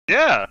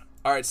Yeah.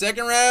 All right,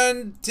 second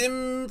round.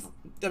 Kevin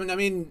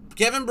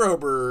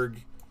Broberg.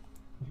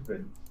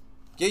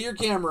 Get your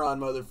camera on,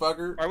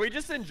 motherfucker. Are we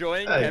just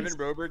enjoying Kevin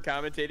Broberg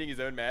commentating his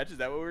own match? Is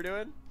that what we're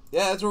doing?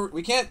 Yeah, that's what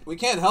we can't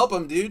help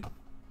him, dude.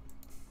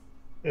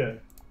 Yeah.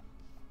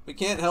 We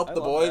can't help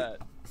the boy. That.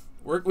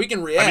 We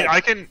can react.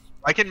 I mean,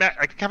 I can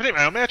commentate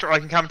my own match, or I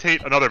can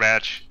commentate another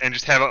match and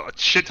just have a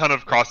shit ton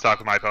of crosstalk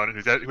with my opponent,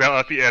 who will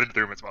have to be added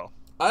through him as well.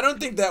 I don't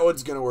think that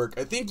one's gonna work.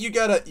 I think you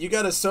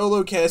gotta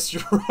solo cast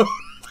your own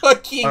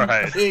fucking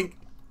thing.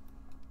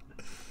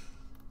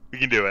 We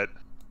can do it.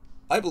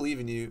 I believe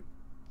in you.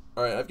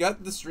 All right, I've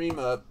got the stream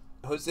up.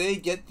 Jose,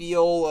 get the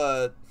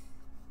old.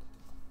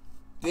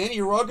 Danny,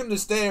 you're welcome to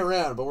stay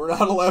around, but we're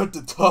not allowed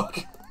to talk.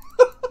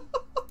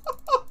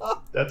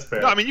 That's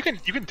fair. No, I mean you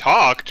can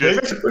talk.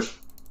 Just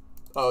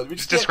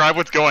just describe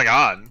what's going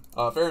on.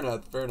 Oh, fair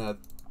enough. Fair enough.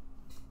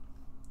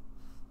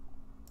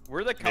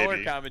 We're the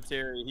color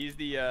commentary. He's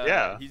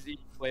the he's the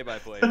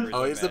play-by-play.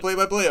 Oh, he's the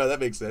play-by-play. Oh, that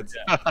makes sense.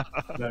 Yeah.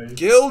 Nice.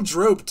 Gil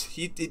droped.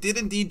 He did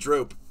indeed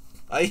drope.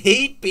 I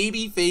hate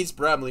babyface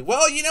Bromley.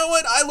 Well, you know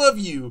what? I love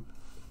you.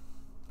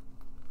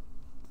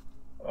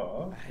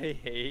 Aww. I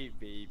hate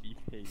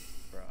babyface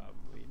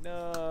Bromley.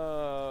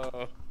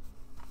 No.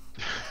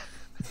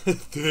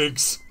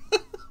 Thanks.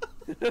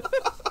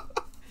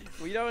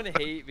 We don't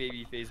hate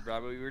babyface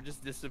Bromley. We're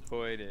just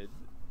disappointed.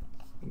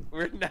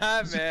 We're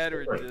not mad.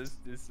 We're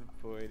just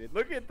disappointed.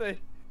 Look at the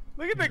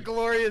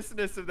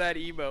gloriousness of that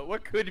emote.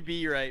 What could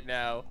be right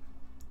now?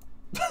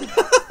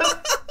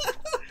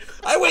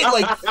 I weighed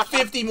like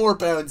 50 more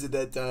pounds at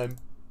that time.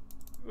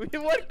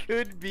 What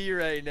could be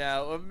right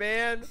now? A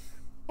man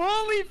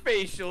fully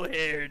facial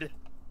haired.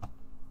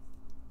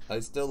 I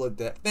still look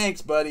that.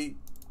 Thanks, buddy.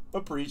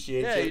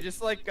 Appreciate Yeah, you. you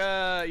just like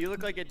you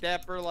look like a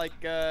dapper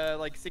like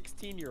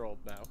 16-year-old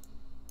now.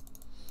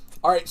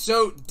 All right,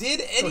 so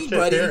did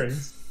anybody?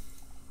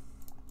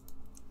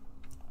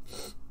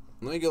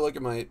 Let me go look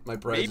at my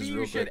prizes. Maybe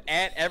you should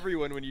at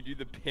everyone when you do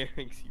the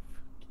pairings. You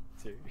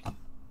fucking dude.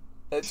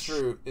 That's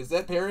true. Is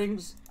that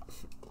pairings?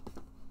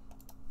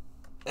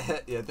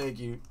 Yeah, thank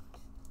you.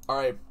 All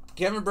right,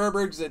 Kevin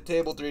Broberg's at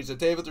table 3, so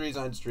table 3's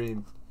on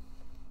stream.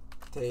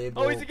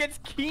 Table. Oh, he's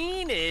against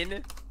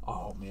Keenan.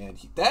 Oh man,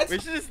 we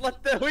should just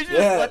let them. We should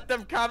just let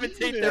them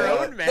commentate their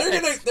own match.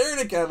 They're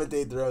gonna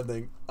commentate their own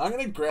thing. I'm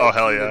gonna grab. Oh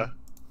hell yeah!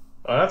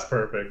 Oh, that's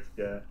perfect.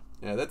 Yeah.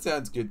 Yeah, that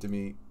sounds good to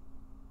me.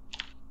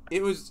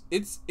 It was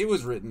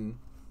written.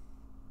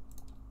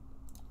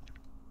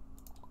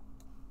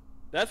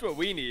 That's what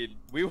we need.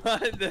 We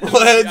want them.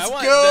 Let's I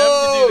want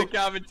go! them to do the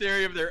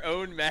commentary of their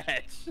own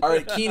match. All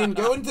right, Keenan,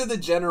 go into the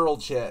general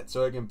chat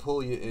so I can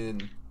pull you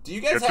in. Do you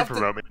guys have to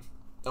promote me?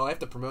 Oh, I have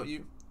to promote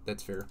you?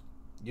 That's fair.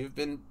 You've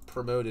been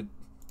promoted.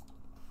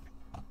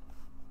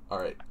 All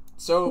right.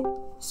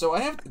 So I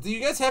have. Do you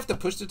guys have to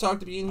push to talk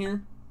to be in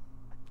here?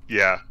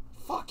 Yeah.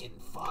 Fucking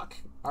fuck.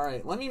 All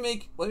right. Let me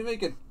make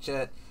a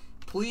chat.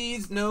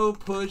 Please no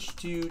push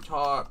to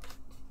talk.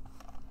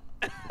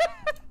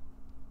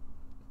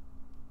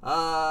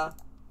 All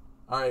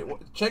right.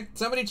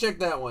 Somebody check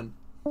that one.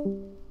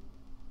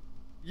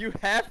 You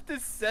have to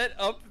set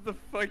up the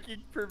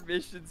fucking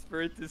permissions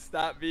for it to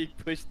stop being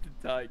pushed to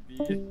talk,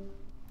 dude.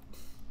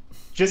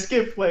 Just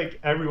give like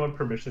everyone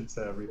permissions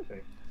to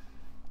everything.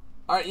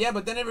 All right, yeah,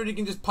 but then everybody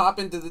can just pop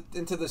into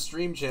the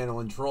stream channel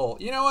and troll.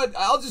 You know what?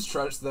 I'll just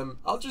trust them.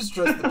 I'll just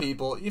trust the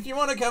people. If you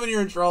want to come in here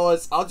and troll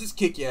us, I'll just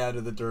kick you out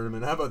of the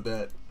tournament. How about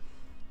that?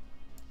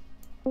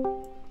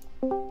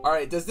 All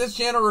right, does this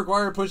channel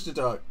require push to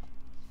talk?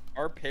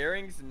 Are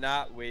pairings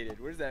not weighted?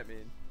 What does that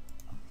mean?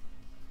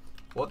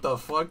 What the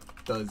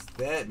fuck does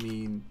that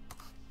mean?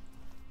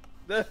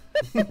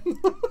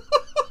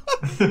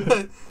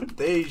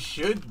 They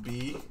should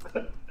be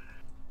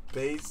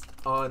based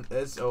on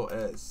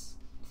SOS.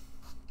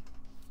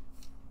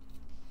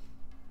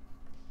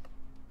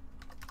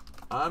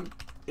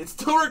 It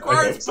still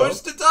requires push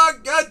to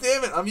talk. God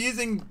damn it! I'm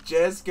using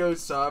Jasco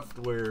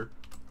software.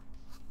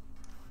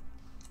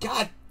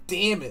 God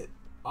damn it!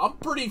 I'm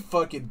pretty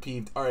fucking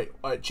peeved. All right.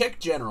 Check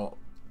general.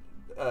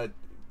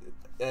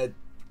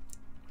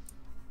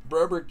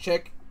 Broberg,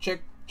 check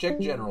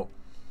general.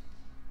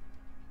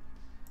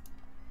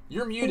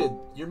 You're muted.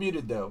 You're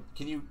muted though.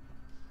 Can you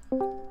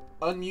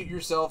unmute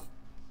yourself?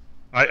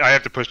 I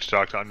have to push to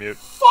talk to unmute.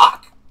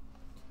 Fuck!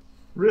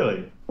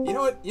 Really? You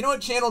know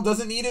what channel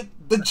doesn't need it?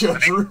 The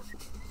judge room.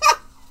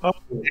 Oh.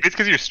 It's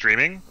because you're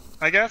streaming,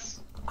 I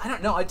guess. I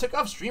don't know. I took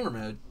off streamer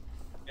mode.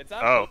 It's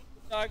on push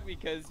to talk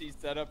because he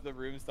set up the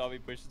rooms to all be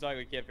push to talk.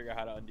 We can't figure out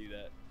how to undo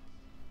that.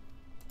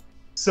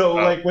 So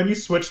like when you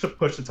switch to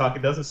push to talk,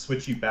 it doesn't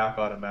switch you back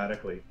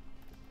automatically.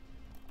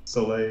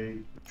 So like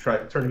try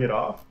turning it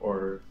off,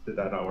 or did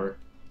that not work?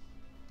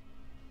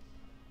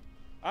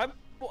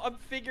 I'm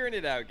figuring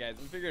it out, guys.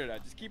 I'm figuring it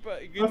out. Just keep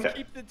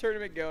keep the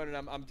tournament going,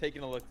 and I'm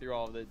taking a look through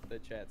all the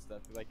chat stuff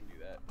because I can do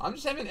that. I'm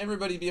just having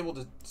everybody be able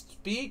to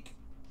speak,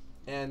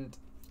 and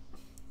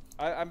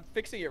I'm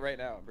fixing it right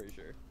now. I'm pretty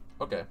sure.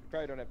 Okay. You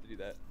probably don't have to do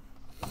that.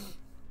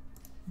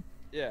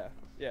 Yeah.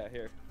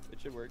 Here. It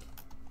should work.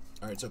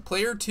 All right. So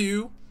player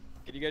 2.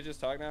 Can you guys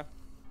just talk now?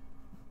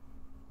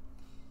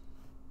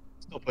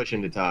 push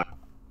him to talk.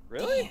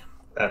 Really?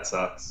 That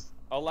sucks.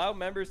 Allow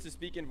members to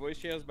speak in voice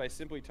channels by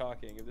simply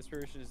talking. If this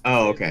person is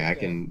Oh, okay. I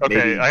can. Okay,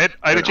 maybe I had to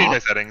turn change my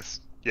off.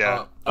 settings.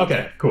 Yeah.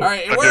 Okay, cool. All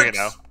right, it I'm doing works. it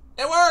now.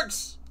 It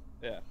works.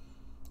 Yeah.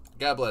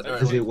 God bless. All right,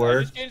 Does it I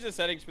work? just changed the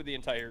settings for the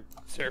entire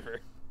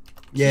server.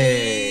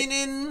 Yay!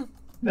 Keenan.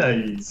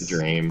 Nice. The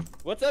dream.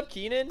 What's up,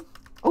 Keenan?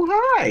 Oh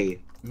hi!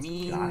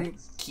 Mean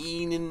Guys.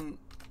 Keenan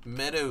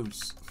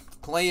Meadows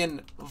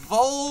playing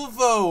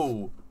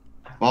Volvo.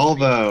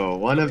 Volvo,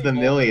 one of the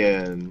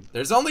million.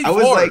 There's only I four.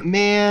 was like,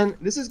 man,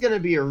 this is gonna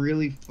be a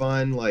really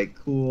fun, like,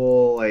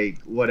 cool, like,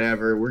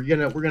 whatever. We're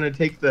gonna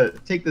take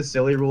the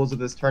silly rules of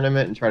this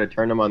tournament and try to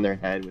turn them on their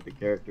head with a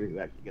character who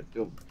actually gets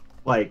to,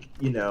 like,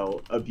 you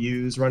know,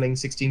 abuse running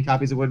 16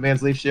 copies of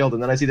Woodman's Leaf Shield.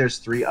 And then I see there's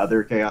two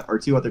other Chaos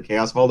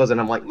Voldos, and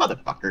I'm like,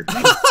 motherfucker.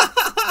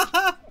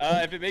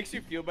 If it makes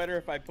you feel better,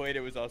 if I played,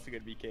 it was also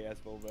gonna be Chaos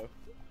Volvo.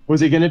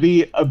 Was it gonna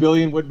be a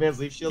billion Woodman's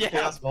Leaf Shield Yeah,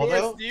 Chaos of course,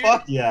 Voldo? dude.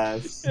 Fuck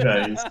yes.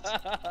 Nice.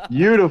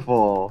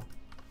 Beautiful.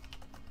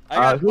 I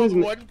got who's-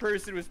 one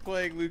person was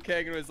playing Liu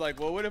Kang and was like,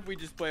 well, what if we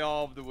just play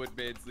all of the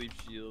Woodman's Leaf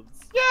Shields?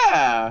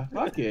 Yeah,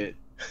 fuck it.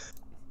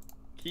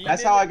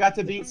 That's how I got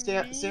to beat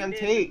Sam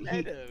Tate.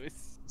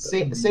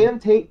 Sam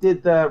Tate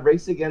did the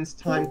Race Against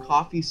Time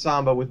Coffee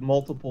Samba with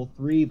multiple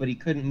 3, but he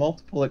couldn't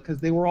multiple it because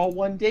they were all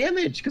 1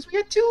 damage because we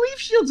had 2 Leaf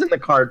Shields in the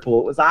card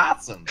pool. It was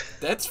awesome.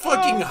 That's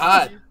fucking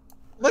hot.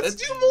 Let's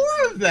do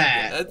more of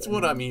that. That's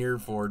what I'm here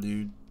for,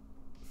 dude.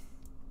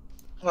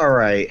 All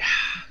right,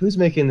 who's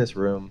making this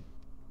room?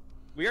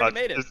 We already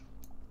made it. Just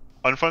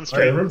UnFun All right,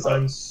 stream. room's On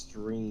on.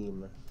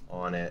 stream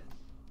on it.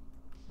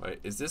 Wait,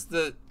 is this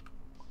the?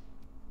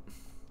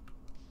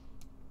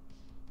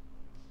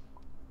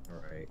 All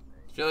right.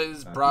 I feel like this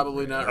is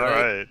probably not All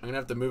right. right. I'm gonna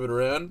have to move it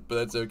around, but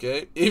that's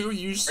okay. Ew,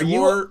 you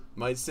swore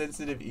my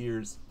sensitive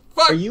ears.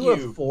 Fuck Are you a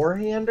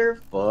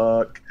four-hander?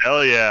 Fuck.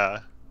 Hell yeah.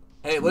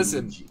 Hey,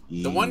 listen.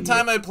 The one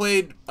time I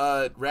played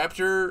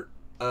Rapture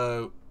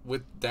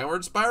with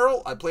Downward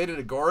Spiral, I played it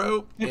at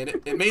Goro, and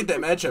it made that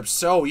matchup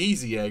so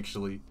easy,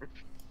 actually.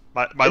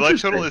 My life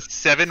total Interesting. is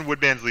 7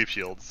 Woodman's Leaf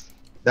Shields.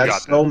 That's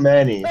Got so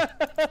many.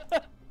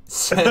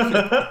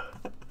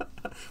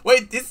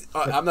 Wait, this.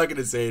 I'm not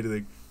gonna say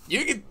anything.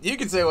 You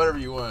can say whatever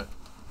you want.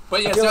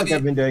 But yeah, I feel so like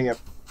I've been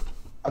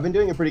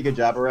doing a pretty good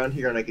job around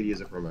here, and I could use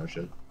a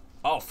promotion.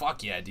 oh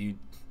fuck yeah, dude!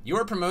 You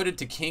are promoted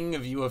to King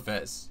of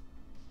UFS.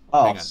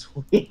 Oh, Hang on.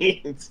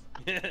 sweet.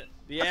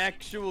 The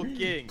actual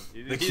king.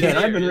 The He's king. here,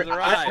 Man, he's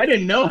arrived. I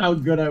didn't know how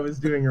good I was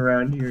doing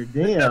around here.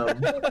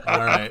 Damn. All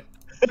right.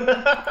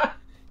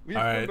 We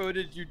All right.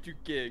 promoted you to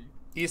king.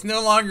 He's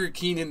no longer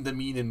Keenan the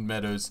Meanin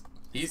Meadows.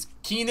 He's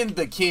Keenan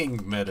the King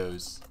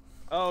Meadows.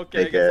 Oh, okay.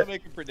 I Take guess it. I'll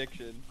make a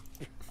prediction.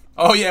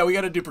 Oh yeah, we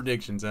gotta do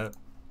predictions, huh?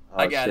 Oh,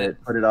 I got shit.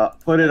 it. Put it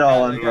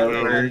all on I got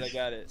it, Broberg. I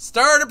got it.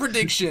 Start a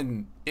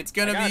prediction. It's I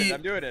gonna got be. it.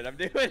 I'm doing it. I'm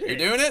doing it. You're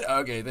doing it?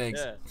 Okay, thanks.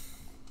 Yeah.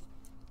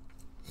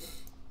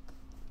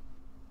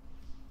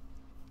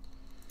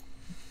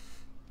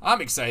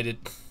 I'm excited.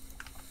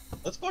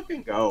 Let's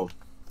fucking go.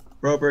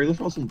 Broberg, let's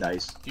roll some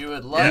dice. If you would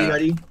Are like you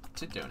ready?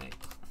 to donate.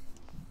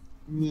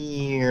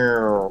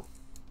 Meow.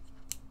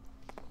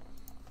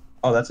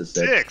 Oh, that's a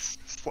 6.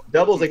 6.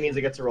 Doubles, that means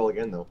I get to roll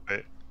again, though.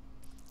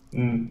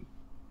 Mm.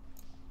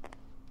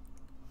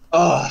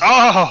 Ugh.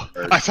 Oh!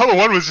 I saw the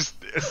one was just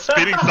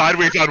spinning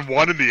sideways on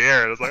 1 in the air.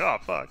 And I was like, oh,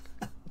 fuck.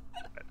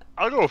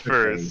 I'll go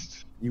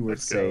first. You were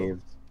Let's go.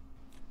 saved.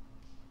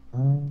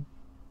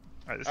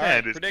 Alright, this All right,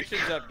 hand is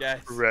predictions up, guys.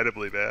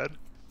 incredibly bad.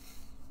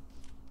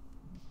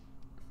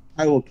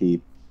 I will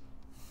keep.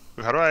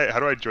 Ooh, how do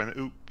I join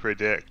the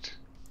predict?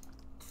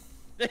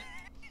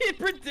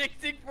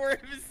 Predicting for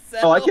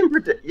himself. Oh, I can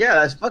predict. Yeah,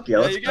 that's fuck yeah.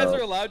 Yeah, Let's you guys go.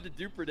 are allowed to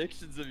do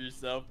predictions of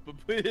yourself, but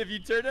if you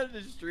turn on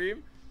the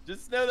stream,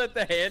 just know that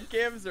the hand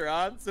cams are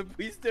on, so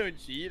please don't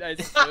cheat, I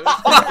suppose.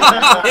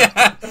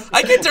 Yeah,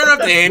 I can turn up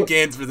the hand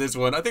cans for this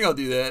one. I think I'll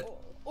do that.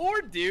 Or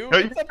do. No,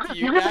 It's up to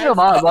you can guys. have them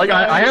on. Like,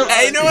 I have,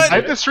 Hey, you know what? I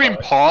have the stream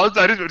paused.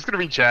 It's gonna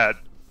be chat.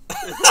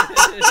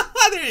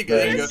 There you go.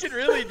 There you You go. can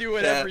really do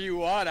whatever Yeah. you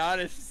want,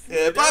 honestly.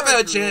 Yeah, There pop are out,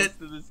 rules chat.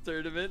 to this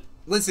tournament.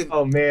 Listen,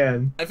 Oh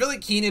man. I feel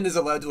like Keenan is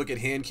allowed to look at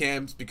hand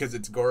cams because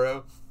it's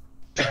Goro.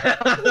 I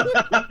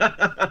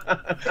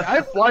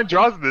have blind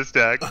draws in this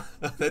deck.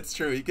 That's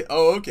true. You can,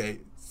 oh, okay.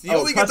 So you Oh,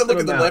 only get to look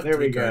at custom the amount. left There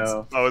we 3 cards.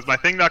 go. Oh, is my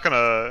thing not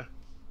gonna?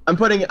 I'm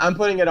putting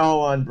it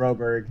all on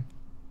Broberg.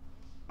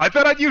 I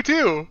bet on you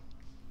too.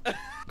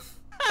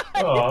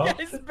 Aw. You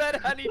guys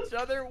bet on each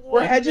other.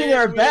 We're hedging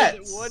our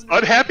bets.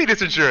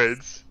 Unhappiness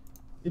insurance.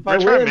 If We're I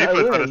trying win, to I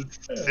make win.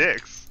 a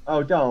 6.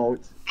 Oh,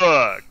 don't.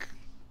 Fuck.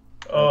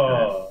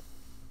 Oh.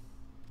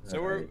 So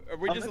Alright. are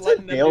we Oh, just that's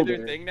letting a them do their nailed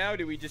it. thing now?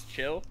 Do we just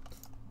chill?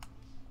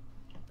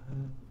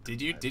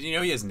 Did you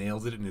know he has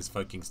nailed it in his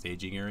fucking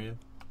staging area?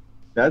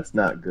 That's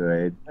not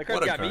good. That What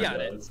card a got me card.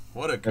 on it.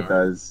 What a It card.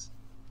 does.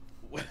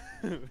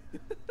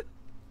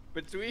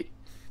 Between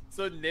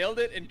so nailed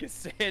it and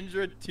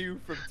Cassandra 2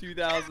 from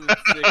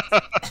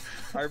 2006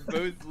 are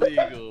both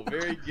legal.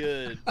 Very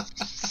good.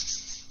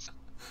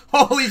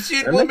 Holy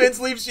shit! I'm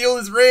Woman's Leaf Shield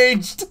is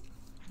ranged.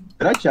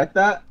 Did I check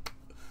that?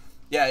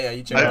 Yeah,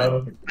 you check it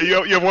out.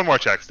 You have one more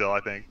check still,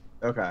 I think.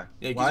 Okay.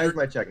 Yeah, 'cause Why is you're-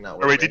 my check not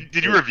Or working? wait,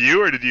 did you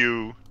review or did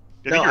you?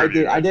 No, I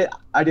did.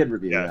 I did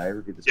review. Yeah. Yeah, I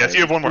reviewed this. Yeah, so you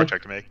have one more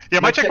check to make.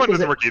 Yeah, my check one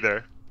doesn't work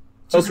either.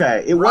 Just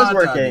Okay, it was raw dog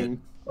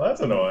working. Well,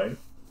 that's annoying.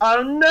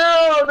 Oh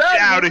no, Get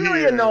that's outta really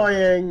here.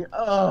 annoying.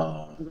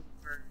 Oh.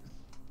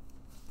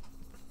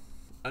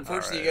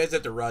 Unfortunately, Alright. you guys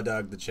have to raw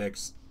dog the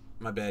chicks.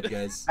 My bad,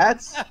 guys.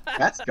 That's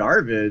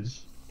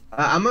garbage.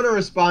 I'm gonna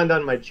respond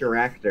on my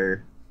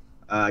Chiractor.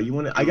 You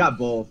wanna? I got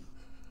both.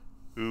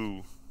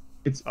 Ooh.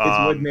 It's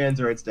Um, Woodman's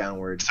or it's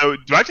Downward. So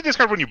do I have to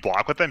discard when you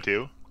block with them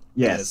too?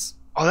 Yes.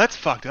 Oh, that's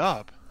fucked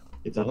up.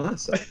 It's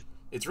awesome.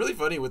 It's really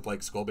funny with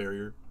like Skull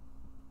Barrier.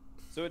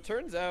 So it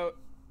turns out,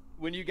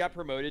 when you got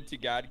promoted to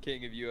God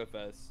King of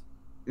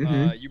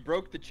UFS, you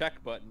broke the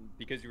check button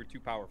because you were too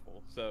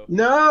powerful. So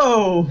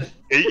No.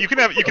 You can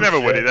have a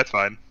Woody. That's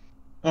fine.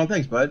 Oh,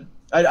 thanks, bud.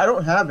 I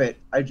don't have it.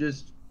 I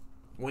just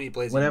When he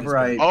plays, Whenever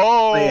you discard.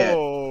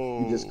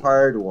 Oh. you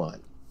discard one.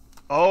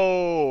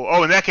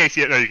 Oh, in that case,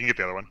 yeah, no, you can get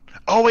the other one.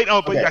 Oh wait,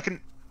 no, but Okay. I can.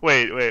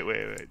 Wait.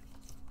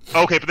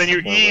 Okay, but then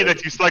you Well, E wait.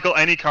 that you cycle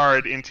any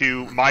card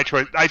into my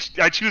choice. I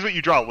choose what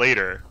you draw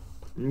later.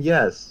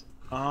 Yes.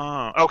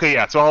 Oh, okay,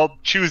 yeah. So I'll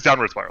choose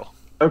Downward Spiral,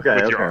 Okay.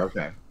 With Okay. your arm.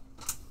 Okay.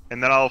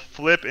 and then I'll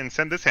flip and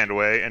send this hand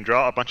away and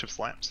draw a bunch of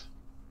slams.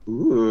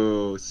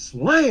 Ooh,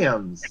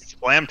 slams. It's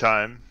slam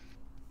time.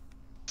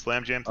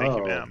 Slam jam, thank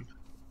you, Oh. ma'am.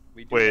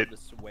 we do Wait, have the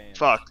swam.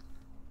 Fuck.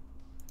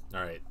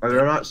 All right. Are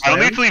there not I'll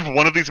slams? need to leave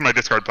one of these in my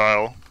discard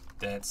pile,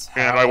 That's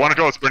how and I want to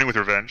draw a Burning with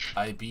Revenge.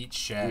 I beat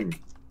Shaq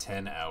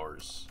 10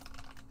 hours.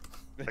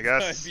 I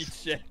guess. I'd be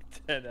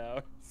checked 10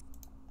 hours.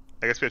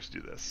 I guess we have to do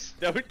this.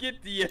 Don't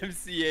get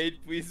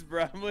DMCA'd, please,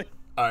 Bromley.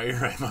 Oh, you're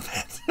right. My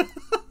bad.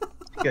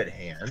 Good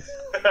hand.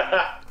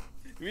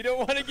 We don't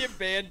want to get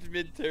banned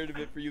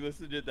mid-tournament for you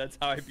listening to That's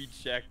How I Beat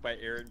Shaq by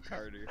Aaron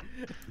Carter.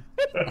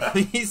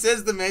 He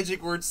says the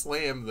magic word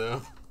slam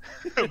though.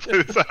 Put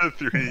this on a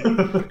 3.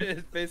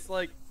 It's based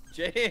like,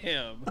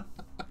 jam.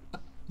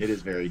 It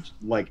is very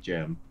like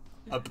Jim.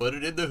 I put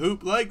it in the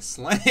hoop like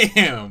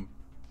slam.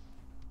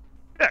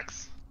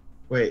 X.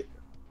 Wait,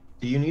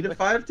 do you need a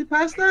 5 to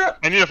pass that?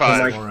 I need a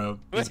 5. Goro.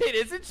 Wait,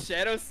 isn't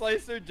Shadow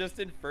Slicer just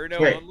Inferno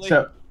Wait, only?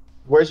 so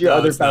where's your No,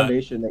 other it's not.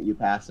 foundation that you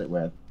pass it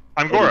with?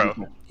 I'm Or did Goro.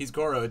 you- He's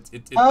Goro.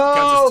 It Oh,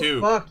 counts as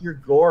 2. fuck, you're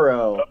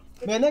Goro.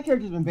 Man, that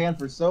character's been banned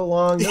for so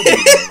long. Nobody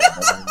knows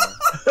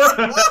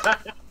that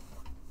anymore.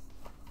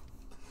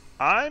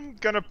 I'm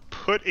gonna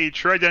put a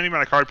true identity in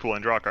my card pool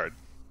and draw a card.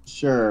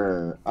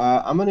 Sure.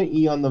 I'm gonna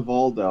E on the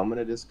Voldo. I'm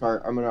gonna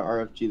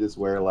RFG this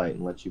Wearlight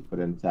and let you put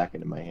an attack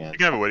into my hand. You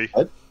can have a Woody.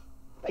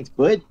 Thanks,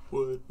 bud.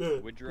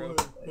 Woodrow.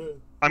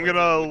 I'm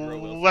gonna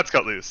let's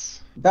cut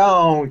loose.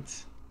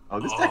 Don't. Oh,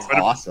 this deck's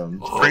Oh.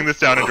 awesome. Bring this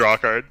down and draw a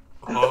card.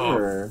 Oh,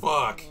 Sure.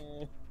 fuck.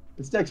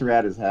 This deck's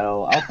rad as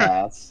hell. I'll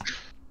pass.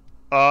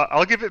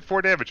 I'll give it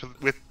 4 damage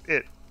with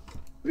it.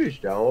 Please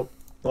don't.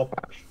 I'll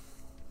pass.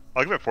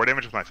 I'll give it 4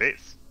 damage with my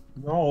face.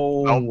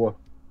 No. I'll-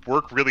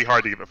 Work really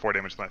hard to give it 4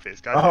 damage with my face,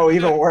 guys. Oh,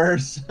 even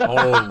worse.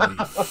 Holy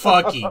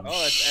fucking Oh,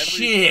 it's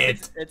every,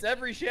 shit. It's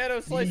every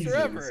Shadow Slicer Jesus.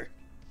 ever.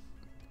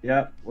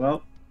 Yeah.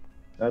 Well,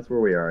 that's where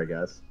we are, I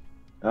guess.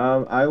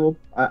 I will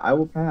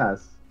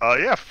pass.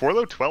 Yeah, 4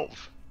 low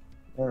 12.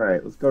 All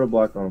right, let's go to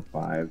block on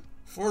 5.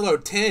 4 low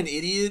 10,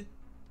 idiot.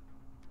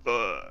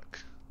 Fuck.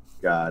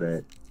 Got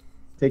it.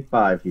 Take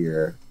 5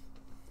 here.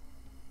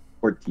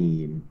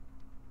 14.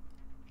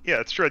 Yeah,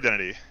 it's true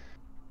identity.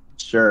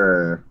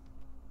 Sure.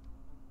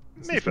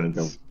 This is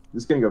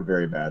Maphens. gonna go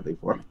very badly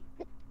for me.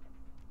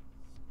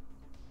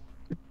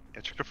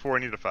 Yeah, check a 4, I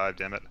need a 5,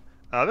 damn it.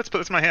 Let's put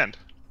this in my hand.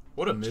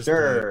 What a misplay.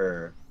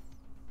 Sure.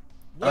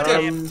 Why do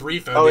I have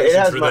 3 Oh, it foundations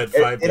has for that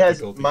 5 it has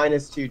difficulty?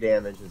 -2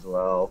 damage as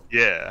well.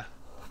 Yeah.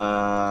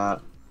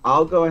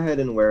 I'll go ahead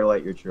and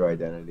Wearlight your true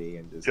identity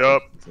and just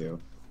Yup. take it too.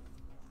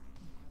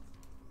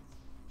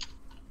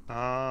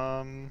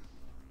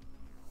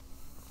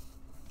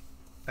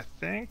 I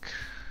think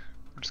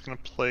I'm just gonna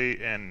play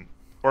an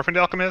Orphaned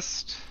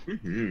Alchemist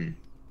and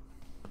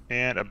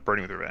a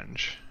Burning with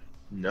Revenge.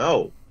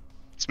 No.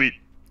 Sweet.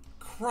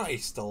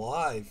 Christ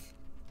alive.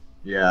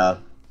 Yeah.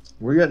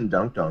 We're getting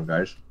dunked on,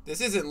 guys.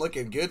 This isn't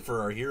looking good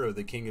for our hero,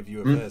 the king of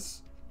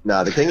UFS.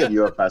 No, the king of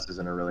UFS is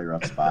in a really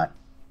rough spot.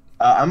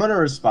 I'm gonna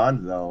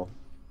respond though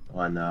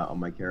on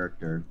my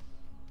character.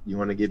 You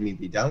want to give me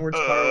the downward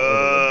spiral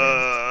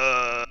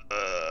or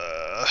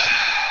the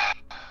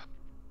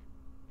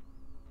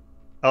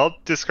I'll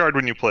discard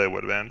when you play a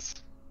Wood Advance.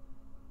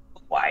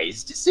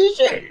 wise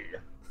decision?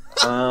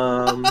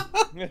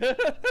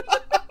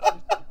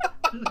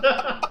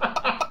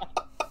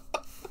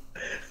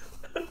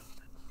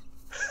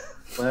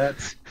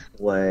 Let's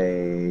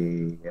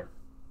play.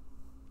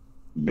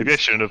 Maybe I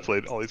shouldn't have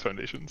played all these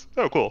foundations.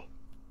 Oh, cool.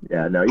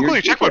 Yeah, no, Oh, you're. cool,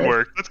 your check one okay.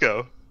 worked. Let's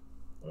go.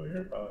 Oh,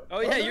 you're fine. Oh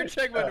yeah, your Alright.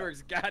 check button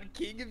works. God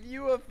King of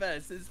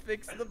UFS has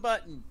fixed the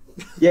button.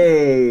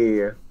 Yay!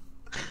 Do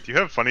you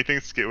have funny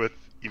things to get with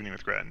Evening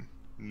with Grattan?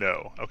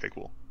 No. Okay,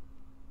 cool.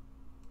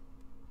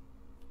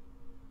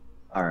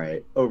 All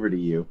right, over to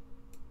you.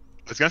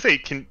 was gonna say,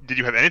 did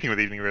you have anything with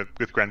Evening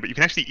with Gren? But you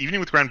can actually Evening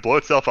with Gren blow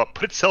itself up,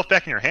 put itself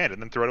back in your hand,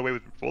 and then throw it away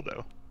with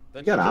Voldo.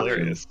 That's got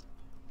hilarious.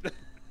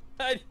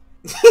 that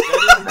is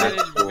an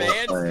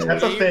advanced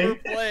That's a game thing.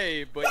 for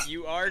play, but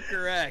you are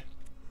correct.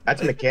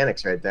 That's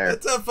mechanics right there.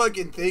 That's a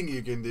fucking thing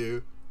you can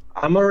do.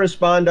 I'm gonna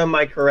respond on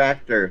my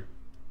character.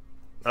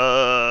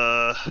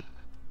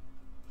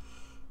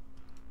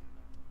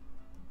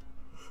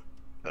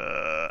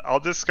 I'll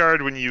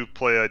discard when you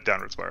play a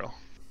downward spiral.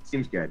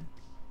 Seems good.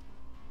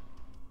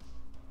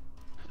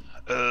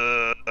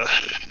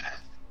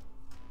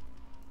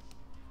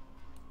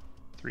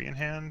 3 in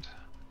hand.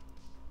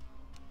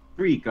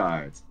 3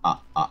 cards. Wow,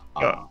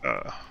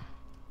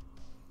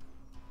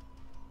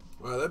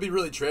 that'd be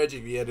really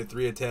tragic if you added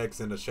 3 attacks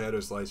and a Shadow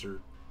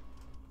Slicer.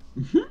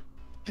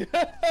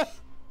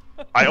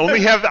 I only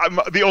have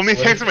the only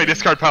attacks in my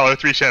discard pile are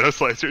 3 Shadow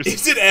Slicers.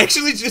 Is it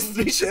actually just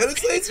 3 Shadow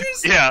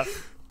Slicers? Yeah.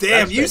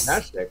 Damn, That's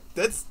fantastic.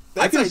 That's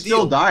I can ideal.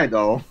 still die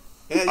though.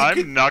 Yeah, you I'm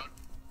could- not.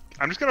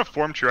 I'm just gonna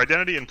form True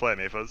Identity and play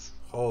Mephos.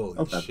 Holy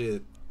Okay.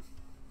 shit.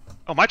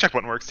 Oh, my check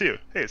button works too.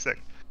 Hey, sick.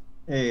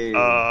 Hey.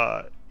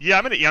 Yeah,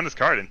 I'm gonna eon this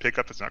card and pick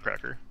up this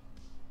Nutcracker.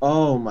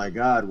 Oh my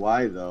god,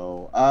 why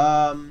though?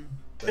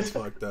 That's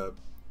fucked up.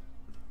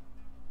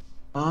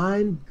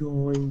 I'm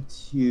going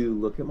to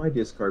look at my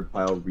discard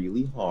pile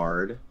really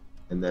hard,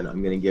 and then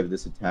I'm gonna give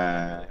this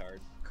attack. Really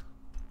hard.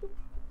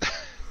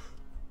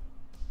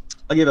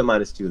 I'll give it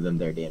 -2 of them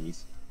there,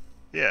 dammies.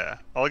 Yeah,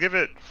 I'll give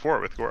it 4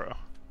 with Goro.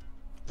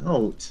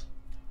 Don't.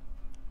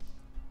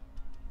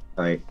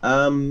 Alright,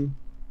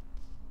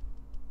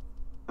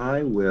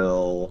 I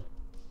will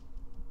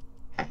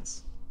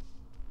pass.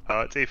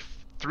 It's a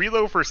 3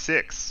 low for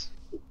 6.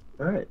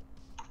 Alright.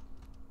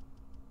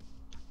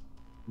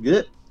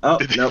 Good. Oh,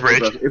 Did it no,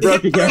 break? it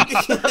broke again.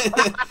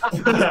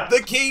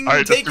 The king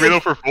Alright, it's a take 3 low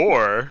for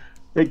 4.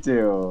 Take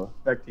 2.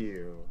 Back to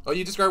you. Oh,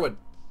 you discard one.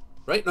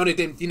 Right? No, he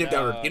named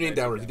downward. He named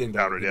no, downward. He named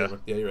downward. downward,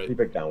 Yeah, you're right. You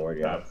pick downward,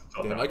 yeah. That's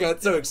all Damn, down. I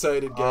got so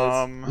excited,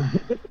 guys.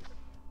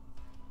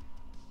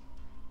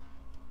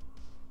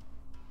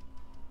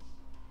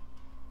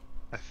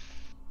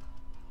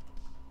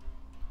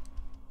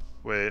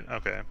 Wait,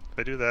 okay. If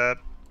I do that...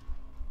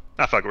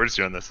 Ah, fuck it, we're just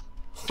doing this.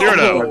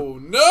 Tyranno! Oh,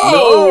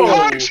 no!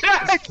 Fuck,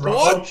 check!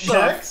 What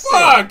Checks? the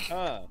fuck?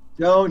 Huh.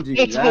 Don't do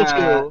Multiple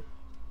that. 2.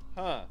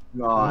 Huh.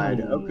 God.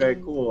 Ooh. Okay,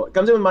 cool. It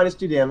comes in with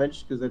 -2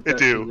 damage because it It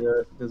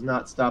do. does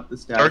not stop the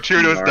stat. Our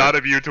Tyranno is CR. not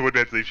immune to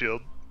Woodman's Leaf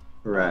Shield.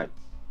 correct.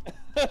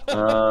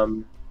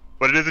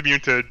 But it is immune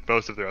to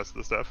most of the rest of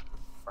the stuff.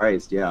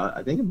 Christ, yeah.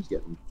 I think I'm just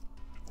getting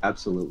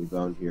absolutely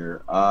boned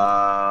here.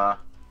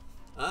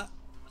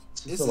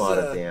 It's This just a is lot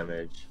of a-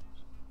 damage.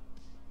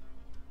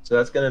 So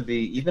that's gonna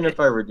be, even if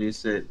I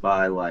reduce it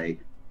by like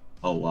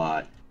a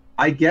lot,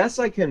 I guess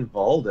I can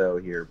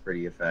Voldo here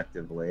pretty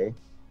effectively.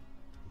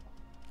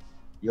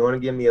 You want to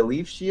give me a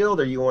Leaf Shield,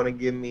 or you want to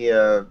give me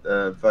a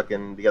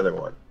fucking the other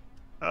one?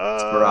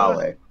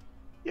 Spirale.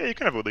 Yeah, you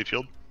can have a Leaf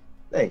Shield.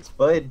 Thanks,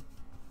 bud.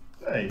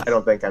 Nice. I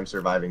don't think I'm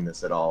surviving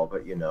this at all,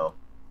 but you know.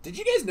 Did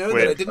you guys know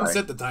Wait, that I didn't sorry.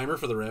 set the timer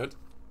for the round?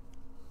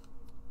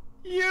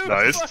 You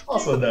Nice. fucking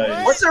Also nice.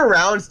 what? What's a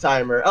round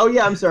timer? Oh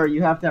yeah, I'm sorry.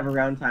 You have to have a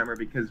round timer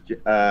because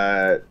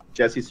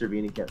Jesse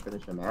Cervini can't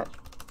finish a match.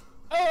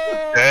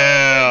 Oh!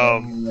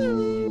 Damn!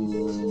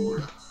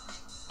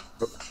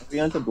 Are we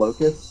on to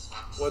Blocus?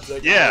 What's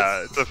that?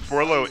 Yeah, it's a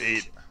 4 low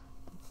 8.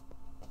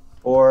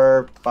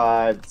 4,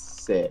 5,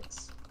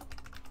 6.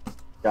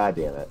 God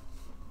damn it.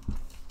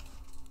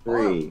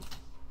 3,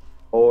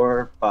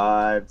 4,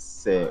 5,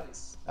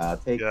 6.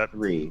 Take Yep.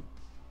 3.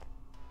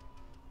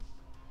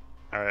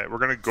 Alright, we're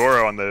gonna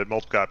Goro on the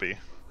multiple copy.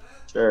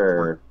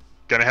 Sure.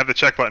 Gonna have the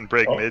check button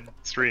break Oh.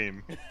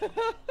 mid-stream.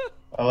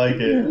 I like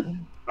it.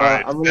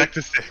 Alright, I'm gonna- back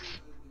to safe.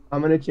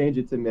 I'm gonna change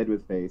it to mid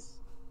with face.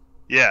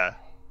 Yeah.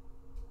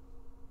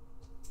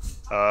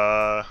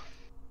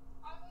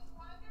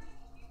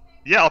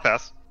 Yeah, I'll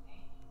pass.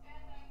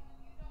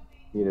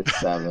 Need a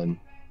 7.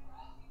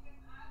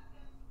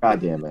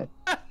 God damn it.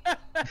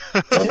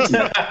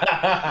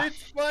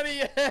 It's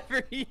funny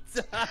every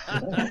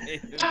time.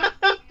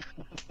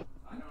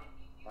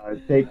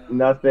 Take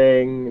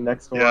nothing.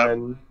 Next Yeah.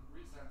 one.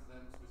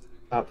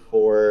 Top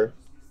 4.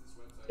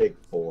 Take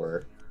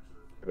 4.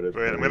 Go to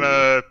Wait, I'm 3.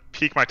 gonna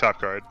peek my top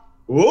card.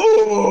 Ooh!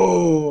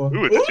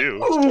 Ooh, it's a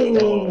 2.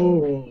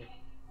 Ooh!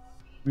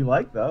 We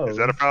like those. Is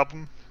that a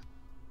problem?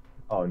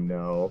 Oh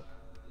no.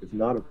 It's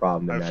not a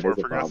problem, I then have that 4 is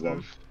a problem.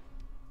 progressive.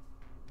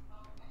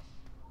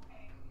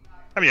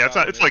 I mean, yeah, it's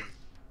not. It's like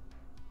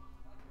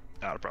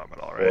not a problem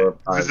at all, right? 4,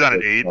 5, This is on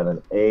an 6, 8.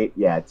 7, 8.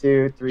 Yeah,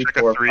 2, 3, Check a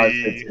 4, 5,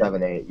 3. 6,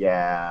 7, 8.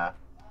 Yeah.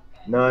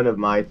 None of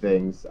my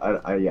things.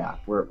 Yeah,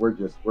 we're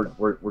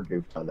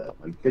goofed on that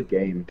one. Good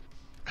game.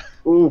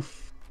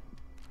 Oof.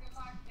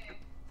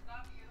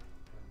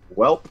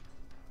 Welp.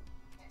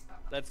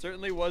 That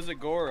certainly was a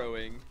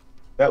Goroing.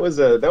 That was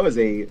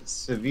a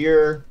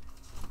severe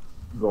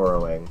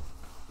Goroing.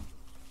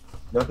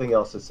 Nothing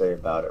else to say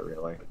about it,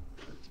 really.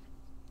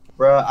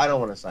 Bruh, I don't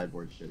want to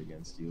sideboard shit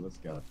against you. Let's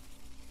go.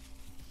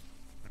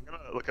 I'm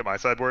gonna look at my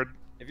sideboard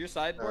If your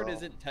sideboard No.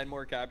 isn't 10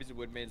 more copies of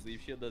Woodman's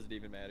Leaf Shield, doesn't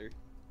even matter.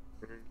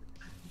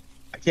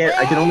 I can't.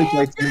 I can only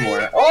play 2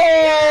 more.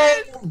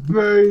 Oh,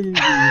 baby!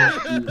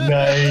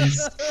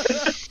 Nice.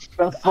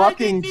 The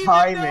fucking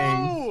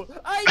timing. You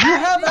You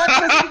have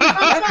access to the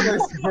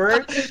checklist,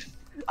 Bert.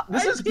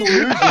 This is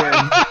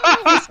collusion.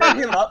 You set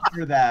him up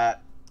for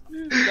that.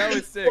 That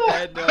was sick. I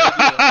had no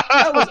idea.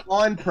 That was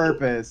on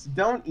purpose.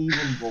 Don't even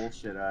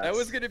bullshit us. That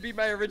was gonna be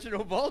my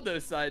original Voldo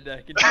side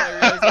deck until I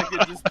realized I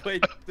could just play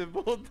the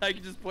Voldo. I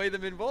could just play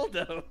them in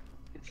Voldo.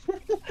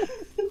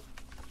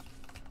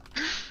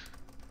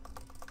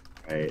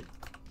 Right.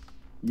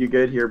 You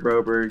good here,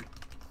 Broberg?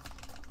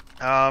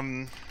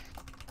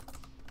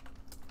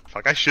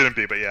 Fuck, I shouldn't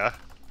be, but yeah.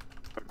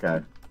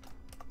 Okay.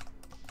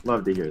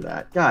 Love to hear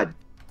that. God.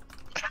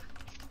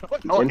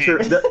 Oh,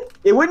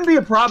 It wouldn't be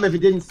a problem if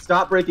it didn't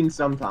stop breaking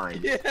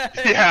sometimes. Yeah.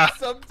 Yeah.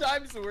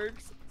 Sometimes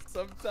works.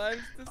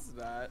 Sometimes does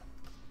not.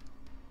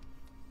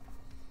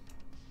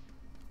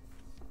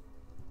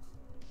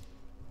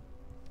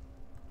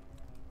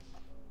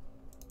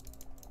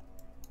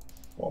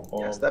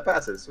 Yes, that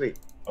passes. Sweet.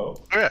 Oh.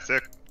 Oh yeah,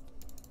 sick.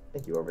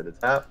 Thank you, over the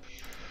top.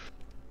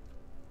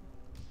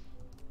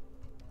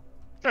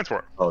 That's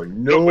for. Oh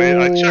no! wait,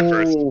 I checked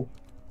first.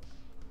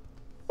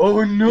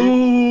 Oh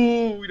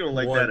no! We don't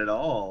like What? that at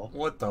all.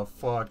 What the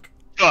fuck?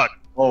 Fuck.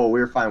 Oh,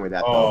 we're fine with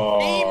that. though. Oh.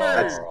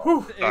 Gamer. It's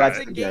that's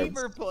a the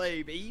gamer goods.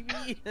 play, baby.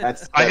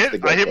 That's I the hit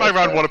good my bit,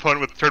 round though. 1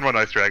 opponent with turn 1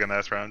 Ice Dragon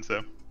last round,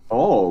 so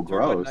Oh, Turn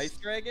one gross. Ice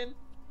Dragon.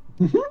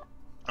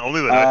 only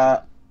the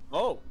nice.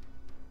 Oh.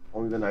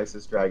 Only the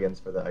nicest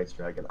dragons for the ice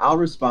dragon. I'll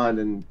respond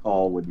and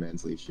call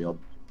Woodman's Leaf Shield.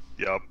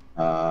 Yup.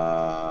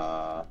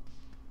 That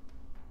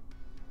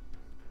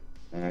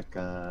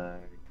guy.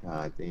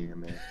 God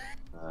damn it.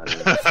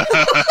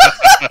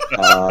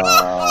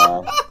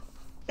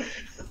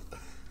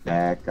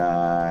 That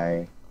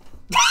guy.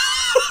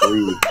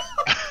 Ooh.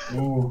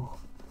 Ooh.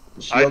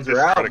 The shields are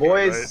out, discard again,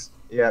 boys. right?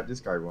 Yeah,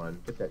 discard one.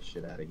 Get that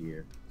shit out of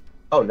here.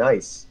 Oh,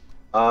 nice.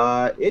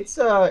 It's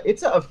a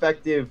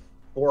effective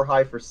 4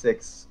 high for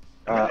 6.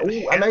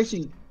 Ooh, I'm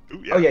actually.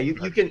 Ooh, yeah. Oh yeah, you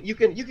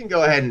can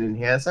go ahead and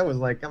enhance. I was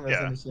like, I'm gonna Yeah.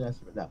 send this shit out,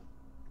 but no,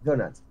 go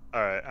nuts. All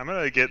right, I'm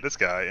gonna get this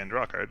guy and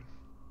draw a card.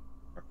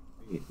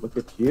 Hey, look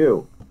at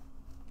you,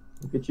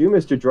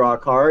 Mr. Draw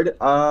Card.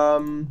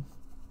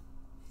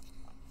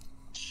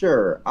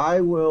 Sure, I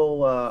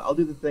will. I'll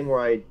do the thing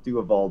where I do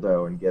a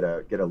Voldo and get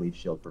a Leaf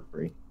Shield for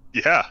free,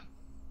 Yeah.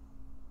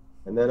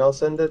 and then I'll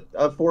send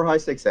a 4 high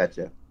 6 at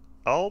you.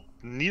 I'll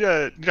need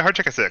a hard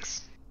check of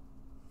 6.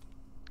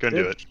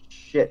 Gonna do it.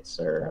 Shit,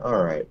 sir.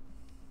 All right.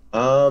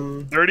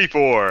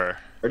 34.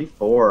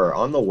 34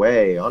 on the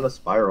way, on a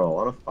spiral,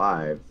 on a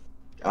 5.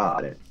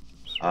 Got it.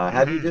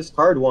 Have you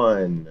discard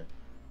one?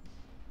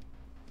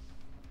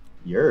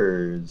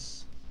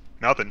 Yours.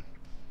 Nothing.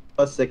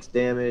 Plus 6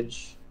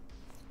 damage.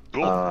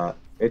 Cool.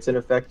 It's an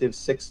effective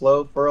 6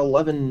 low for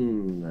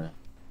 11.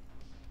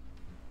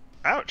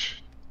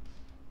 Ouch.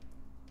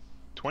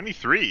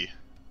 23.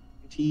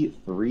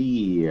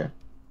 23.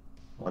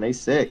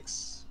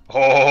 1a6.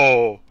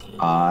 Oh.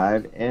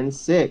 5 and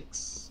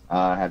 6.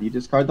 Have you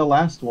discard the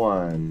last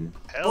one?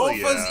 Hell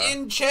Bofa's yeah.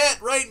 in chat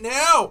right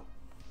now.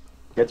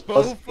 Gets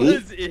plus 8.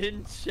 Bofa's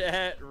in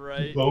chat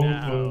right now.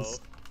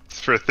 Bofa's. It's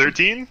for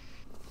 13?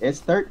 It's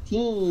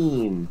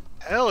 13.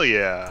 Hell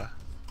yeah.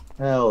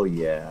 Hell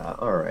yeah.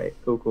 Alright.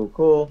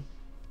 Cool.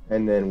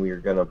 And then we're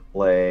gonna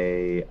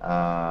play,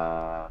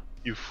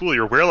 You fool,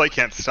 your wear-light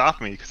can't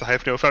stop me because I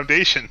have no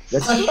foundations.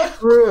 That's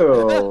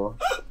true.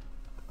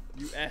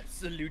 You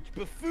absolute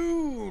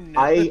buffoon.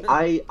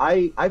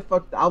 I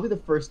fucked. I'll be the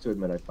first to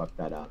admit I fucked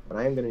that up, but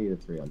I am gonna need a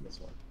 3 on this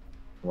one.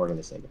 We're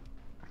gonna say that.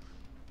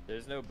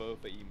 There's no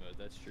Bofa emote,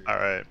 that's true.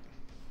 Alright.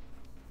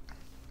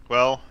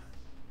 Well,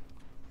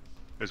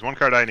 there's one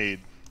card I need.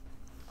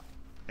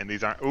 And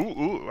these aren't.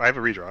 Ooh, I have a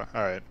redraw.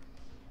 Alright.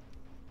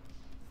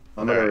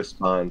 I'm gonna Alright.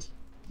 respond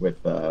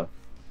with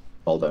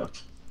Baldo.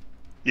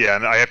 Yeah,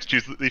 and I have to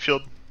choose Leaf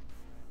Shield.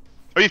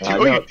 Oh, you,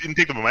 No. you didn't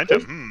take the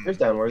momentum. There's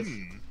downwards.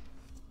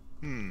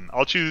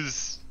 I'll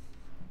choose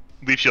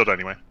Leaf Shield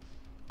anyway.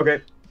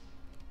 Okay.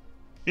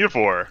 Need a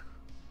 4.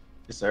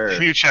 Yes, sir.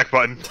 Need a check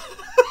button.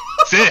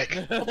 Sick.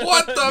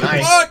 What the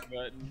Nice. fuck?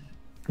 Button.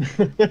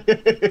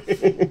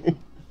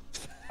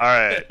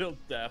 Alright. Settle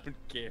down,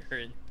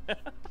 Karen.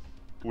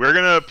 We're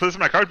gonna put this in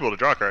my card pool to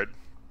draw a card.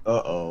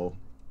 Uh-oh.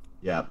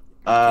 Yeah.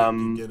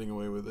 You're getting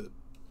away with it.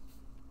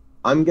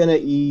 I'm gonna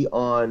E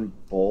on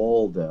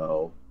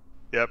Baldo.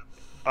 Yep.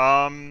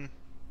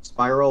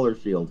 Spiral or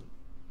Shield?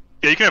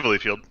 Yeah, you can have a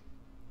Leaf Shield.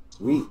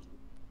 Sweet.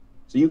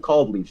 So you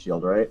called Leaf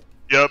Shield, right?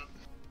 Yep.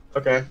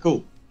 Okay,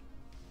 cool.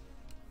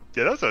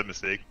 Yeah, that was a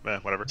mistake.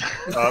 Whatever.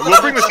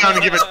 We'll bring this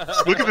down and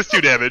we'll give this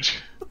 2 damage.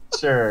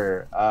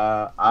 Sure.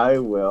 I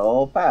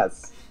will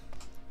pass.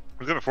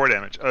 We'll give it 4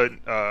 damage.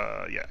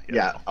 Yeah.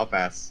 Yeah, I'll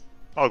pass.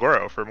 I'll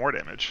Goro for more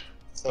damage.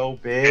 So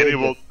And big. it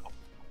will.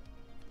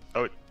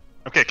 Oh,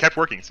 okay, it kept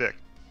working. Sick.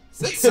 Is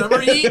that summer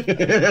heat?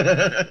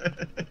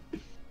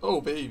 Oh,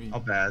 baby.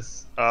 I'll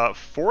pass.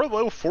 4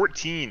 low,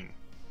 14.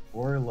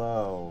 4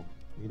 low.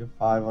 Need a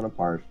 5 on a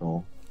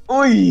partial.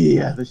 Oh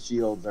yeah, the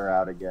shields are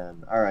out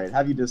again. All right,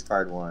 have you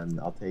discard one?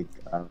 I'll take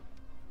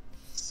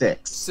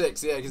 6.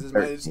 6, yeah, because it's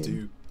minus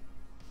 2.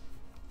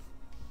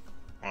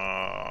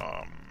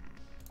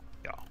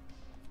 Yeah.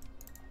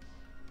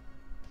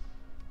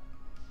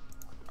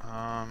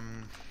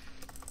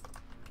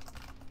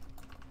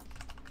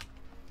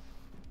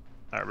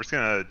 Alright, we're just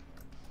gonna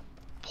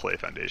play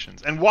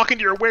Foundations. And walk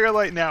into your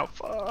Wearlight now!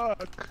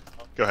 Fuck!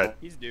 Go ahead.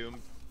 He's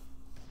doomed.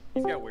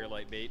 He's got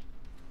Wearlight bait.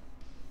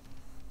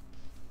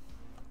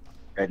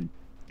 Ready.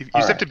 You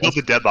just have to build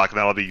the deadlock and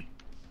that'll be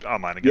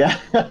online again.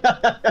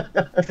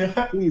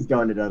 Yeah. Please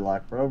go into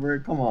deadlock,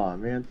 Broberg. Come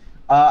on, man.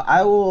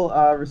 I will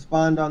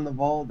respond on the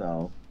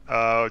Voldo.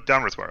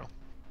 Downward Spiral.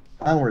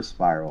 Downward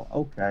Spiral.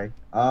 Okay.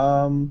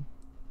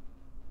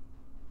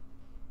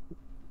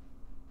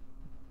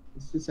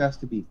 This just has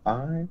to be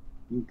 5.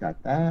 You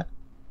got that.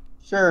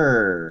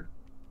 Sure.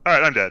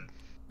 Alright, I'm dead.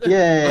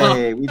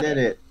 Yay, we did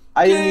it.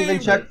 I didn't even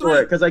Game check for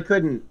it because I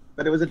couldn't,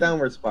 but it was a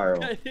downward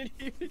spiral. I didn't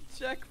even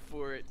check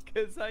for it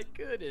because I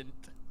couldn't.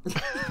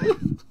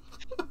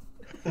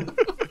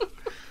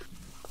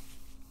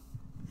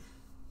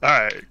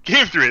 Alright,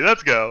 game 3,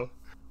 let's go.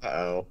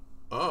 Uh-oh.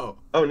 Oh.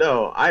 Oh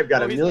no, I've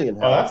got a he's million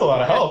Oh, health. that's a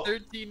lot of health.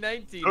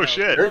 13-19. Oh,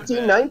 shit.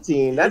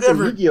 13-19, that's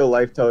never- some Yu-Gi-Oh!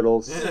 Life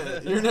totals. Yeah,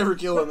 you're never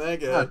killing that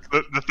guy.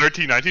 The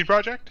 1319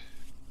 project?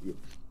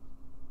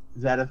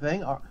 Is that a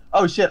thing?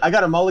 Oh shit, I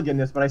got a mulligan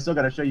this, but I still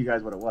gotta show you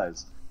guys what it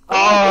was.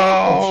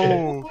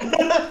 Oh!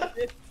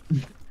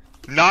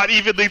 Not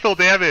even lethal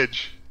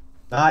damage.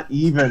 Not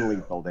even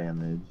lethal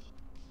damage.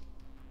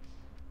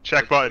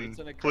 Check button, It's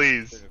an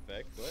please. aggressive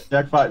effect. What?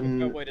 Check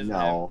button, Oh, wait, it doesn't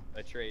no.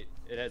 have a trait.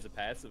 It has a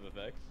passive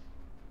effect.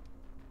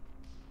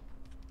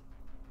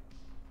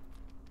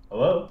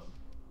 Hello?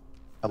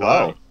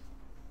 Hello?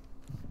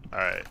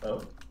 Alright.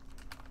 Oh.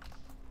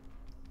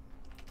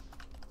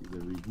 Do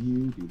the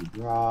review, do the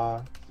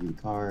draw, do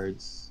the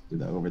cards, do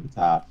the over the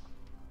top.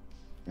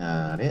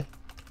 Got it.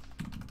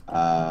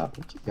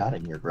 What you got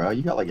in here, bro?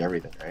 You got like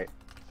everything, right?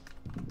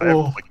 I have,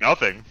 Oh. like,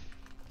 nothing.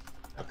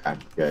 Okay,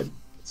 good.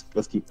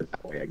 Let's keep it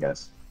that way, I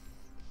guess.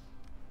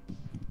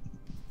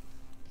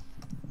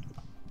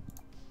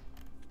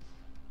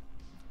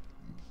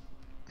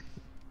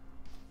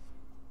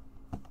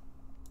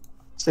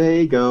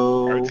 Say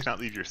go. Cards cannot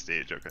leave your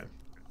stage, okay.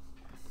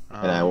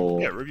 And I will-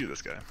 Yeah, review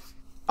this guy.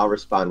 I'll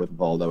respond with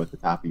Voldo at the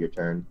top of your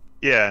turn.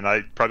 Yeah, and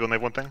I probably only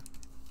have one thing.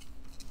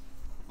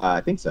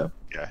 I think so.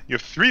 Yeah, you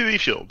have 3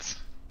 leaf shields.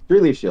 3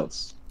 leaf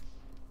shields.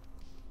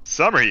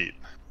 Summer Heat.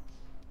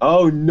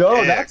 Oh no,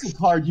 X. that's a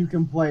card you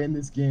can play in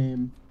this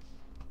game.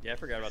 Yeah, I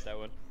forgot about that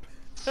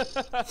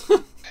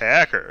one.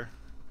 Hacker.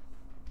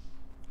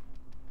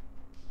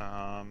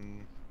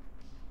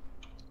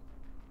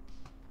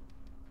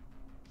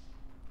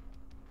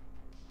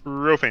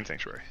 Profane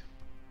Sanctuary.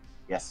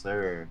 Yes,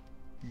 sir.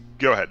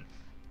 Go ahead.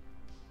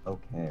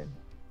 Okay.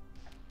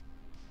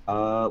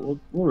 We'll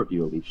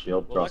review a leaf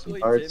shield. Well, Draw some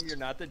luckily, cards. Tim, you're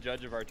not the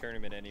judge of our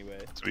tournament anyway.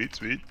 Sweet,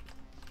 sweet.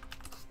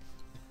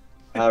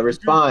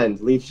 Respond.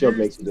 Leaf shield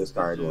makes you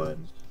discard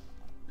one.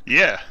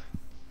 Yeah.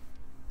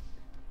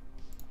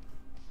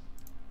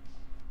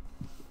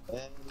 And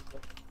I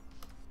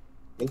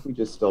think we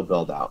just still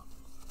build out.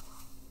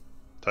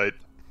 Tight.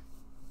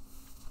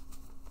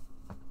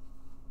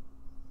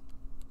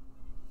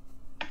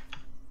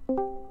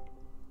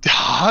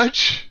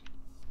 Dodge?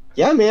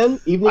 Yeah, man.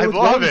 Evening I with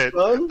love Rose, it.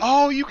 son.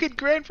 Oh, you could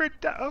grant for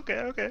okay,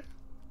 okay.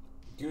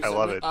 Goose, I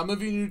love it. I'm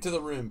moving you to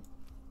the room.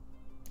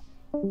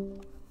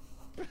 And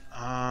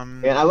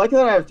I like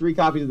that I have 3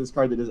 copies of this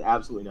card that does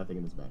absolutely nothing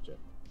in this matchup.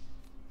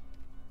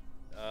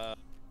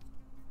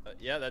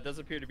 Yeah, that does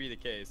appear to be the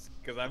case.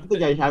 Because I don't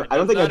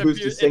think I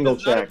boosted a single It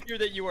does not check. appear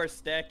that you are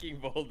stacking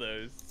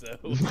Voldos, so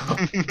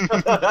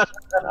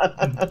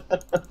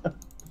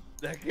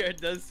that card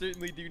does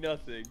certainly do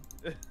nothing.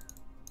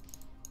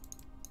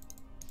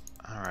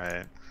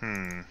 Alright.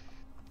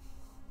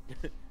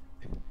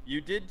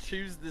 You did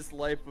choose this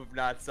life of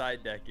not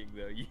side decking,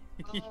 though.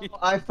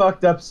 I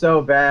fucked up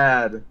so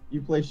bad.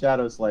 You play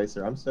Shadow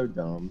Slicer. I'm so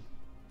dumb.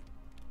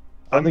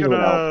 I I'm don't think it would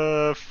help.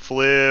 gonna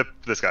flip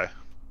this guy.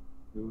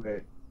 Do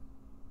it.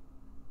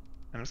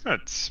 I'm just gonna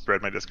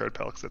spread my discard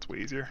pile because that's way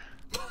easier.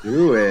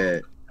 Do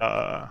it.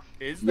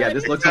 Is Yeah, that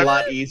this looks a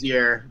lot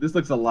easier. This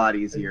looks a lot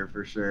easier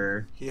for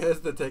sure. He has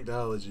the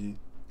technology.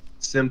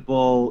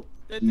 Simple,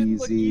 That didn't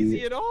look easy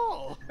easy. at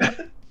all.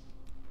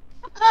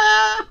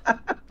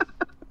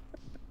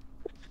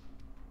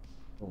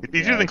 It's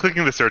easier than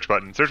clicking the search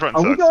button. Search button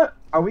Are we, sucks.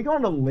 are we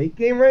going to late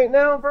game right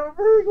now,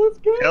 Broberg? Let's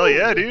go. Hell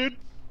yeah, dude.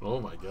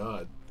 Oh my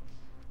god.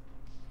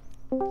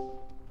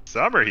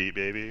 Summer Heat,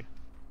 baby.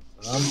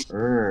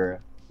 Summer.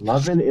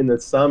 Lovin' in the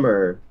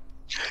summer.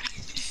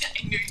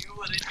 I knew you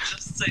wouldn't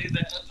just say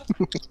that.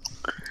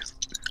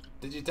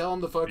 Did you tell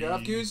him to fuck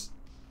off, Goose?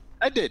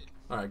 I did.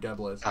 Alright, God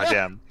bless. Ah,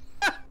 damn.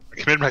 I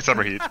committed my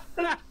Summer Heat.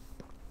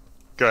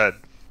 Go ahead.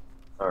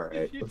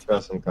 Alright, let's draw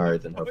some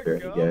cards and hope they're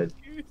any Fuck good. off,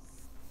 Goose.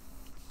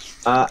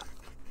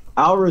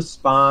 I'll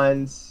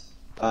respond.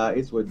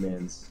 It's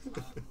Woodman's.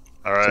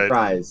 Alright.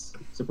 Surprise.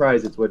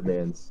 Surprise, it's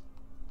Woodman's.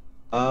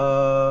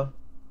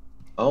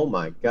 Oh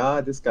my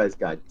god, this guy's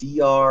got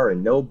DR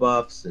and no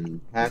buffs and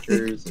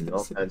hackers and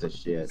all kinds of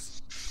shit.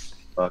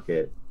 Fuck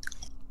it.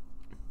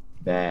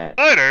 Bad.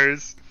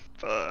 Spiders.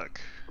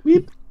 Fuck.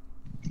 Weep.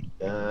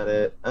 Got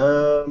it.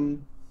 No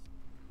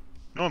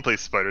one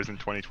plays spiders in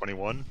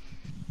 2021.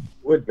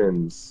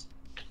 Woodmans.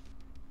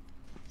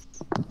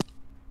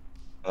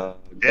 Damn,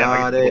 Got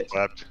I get it.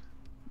 slapped.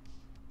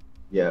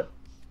 Yep.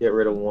 Get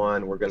rid of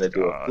one. We're gonna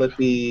do a God.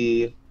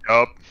 flippy.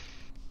 Yup.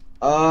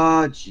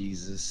 Oh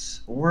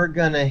Jesus. We're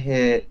gonna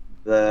hit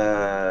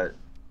the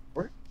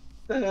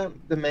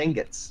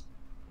mangots.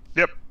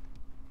 Yep.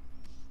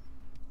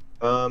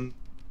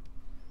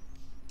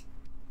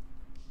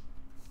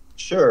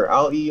 Sure.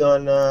 I'll E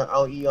on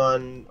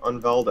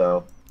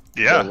Valdo.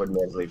 Yeah.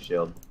 Woodman's Leaf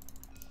Shield.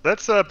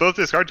 Let's both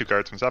discard 2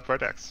 cards from top of our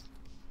decks.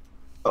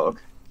 Oh,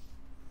 okay.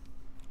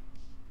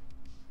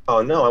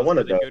 Oh no, I want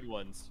to The go. good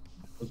ones.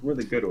 Those were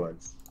the good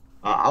ones.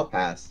 I'll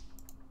pass.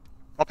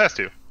 I'll pass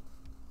 2.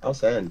 I'll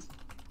send.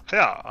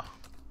 Yeah.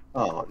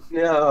 Oh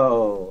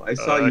no! I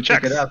saw you pick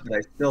checks. it up, and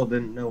I still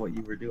didn't know what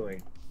you were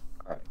doing.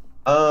 All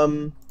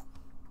right.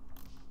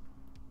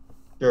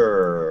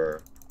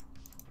 Sure.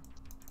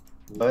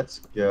 Let's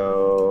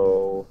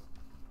go.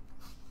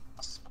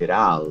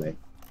 Spirale.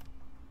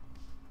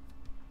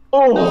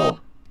 Oh.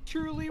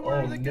 Truly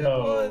were Oh, the good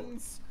no.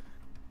 ones.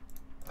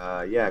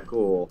 Yeah,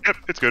 cool. Yep,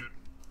 it's good.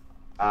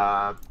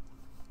 No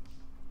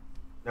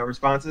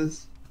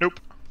responses. Nope.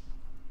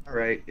 All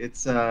right.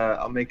 It's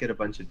I'll make it a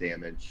bunch of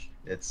damage.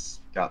 It's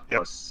got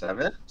Yep.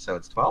 +7, so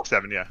it's 12.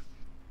 7, yeah.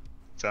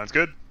 Sounds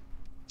good.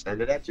 Send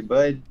it at you,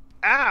 bud.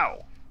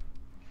 Ow!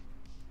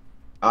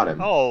 Got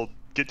him. I'll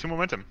get 2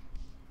 momentum.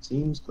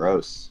 Seems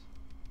gross.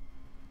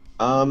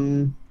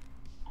 Hmm.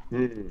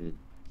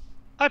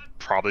 I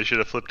probably should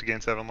have flipped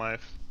against 7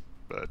 life,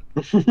 but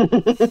if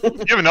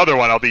you have another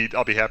one, I'll be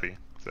happy.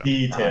 So.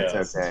 Details.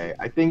 That's okay.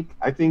 I think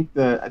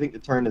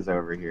the turn is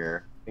over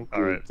here. I think we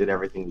Alright. did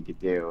everything we could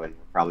do, and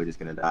we're probably just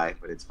gonna die,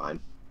 but it's fine.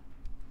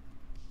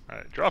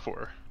 Alright, draw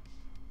 4.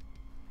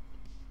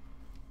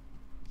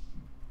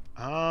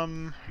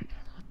 Well,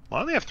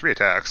 I only have 3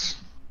 attacks.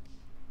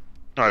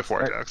 No, I have 4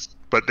 Right. attacks,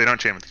 but they don't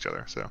chain with each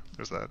other, so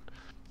there's that.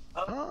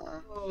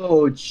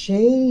 Oh,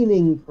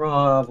 chaining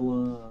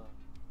problem.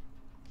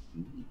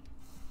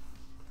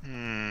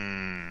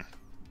 Hmm.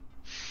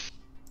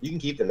 You can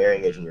keep the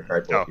marrying age in your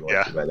card pool Oh, if you want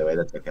yeah. to, by the way.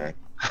 That's okay.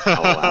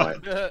 I'll allow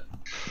it.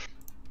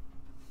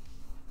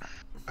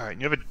 Alright,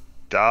 you have a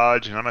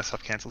dodge, and none of my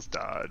stuff cancels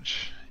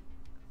dodge.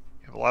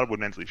 You have a lot of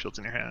Woodman's Leaf Shields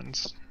in your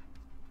hands.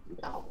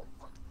 No.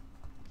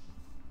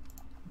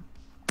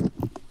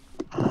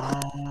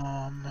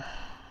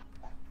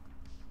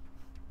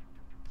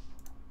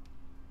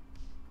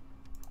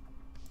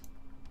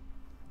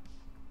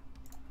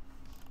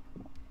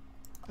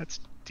 That's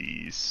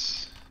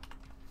D's.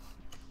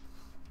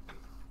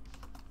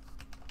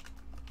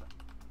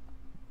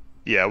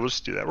 Yeah, we'll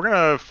just do that. We're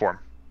gonna form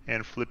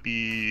and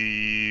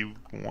flippy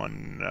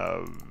one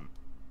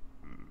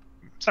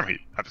summer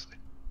heat, obviously.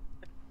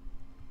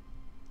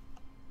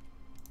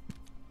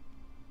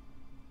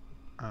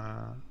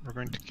 We're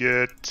going to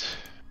get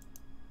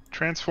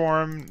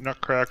transform,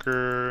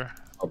 Nutcracker,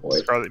 Oh boy.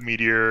 Scarlet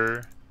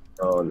Meteor,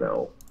 Oh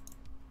no.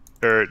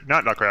 or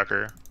not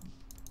Nutcracker,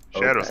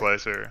 Shadow Okay.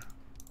 Slicer,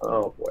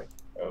 Oh boy.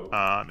 Oh.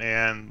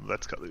 and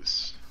let's cut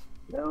loose.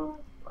 No.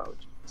 Oh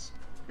jeez.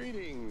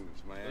 Greetings,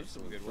 my Those are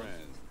some excellent good ones.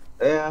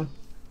 friend. Yeah.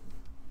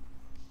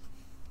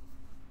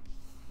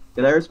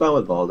 Did I respond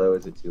with Valdo?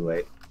 Is it too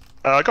late?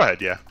 Go ahead,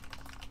 yeah.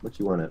 Which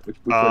one do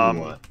you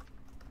want?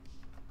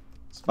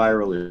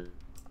 Spiral or...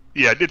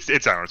 Yeah,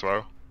 it's on as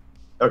well.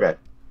 Okay.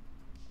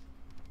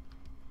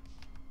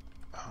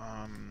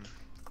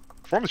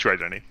 Form the true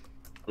identity.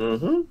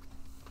 Mm-hmm.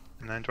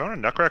 And then do I want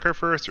a Nutcracker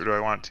first, or do I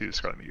want to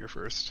Scarlet Meteor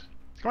first?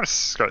 I want to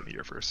Scarlet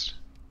Meteor first.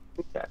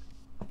 Okay.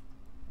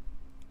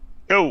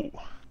 Go!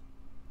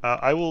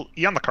 I will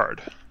E on the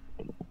card.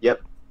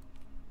 Yep.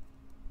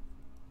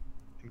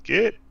 And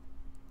get...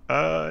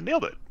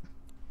 nailed it.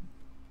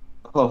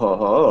 Ho ho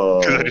ho.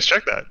 Because I just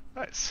checked that.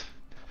 Nice.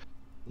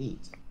 Neat.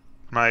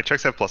 My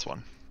checks have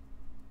 +1.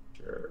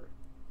 Sure.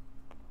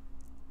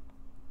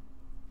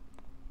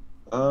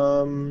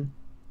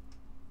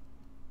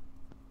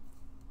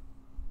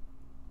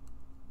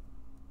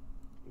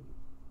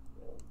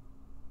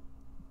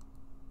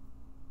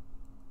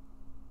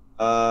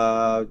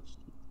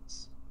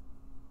 Jeez.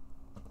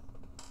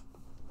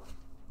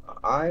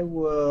 I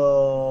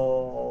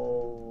will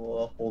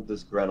hold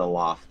this Gren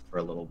aloft for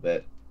a little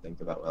bit. Think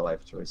about my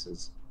life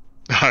choices,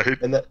 Alright.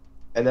 and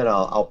then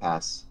I'll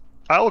pass.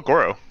 I'll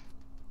Goro.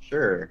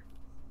 Sure.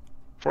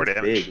 4 That's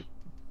damage. big.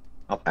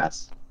 I'll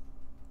pass.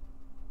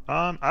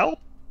 I'll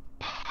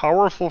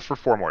powerful for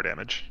 4 more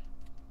damage.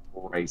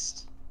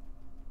 Christ.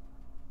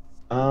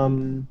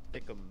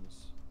 Pick'ems.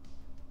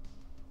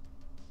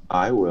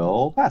 I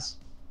will pass.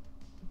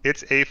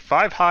 It's a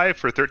 5 high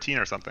for 13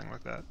 or something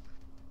like that.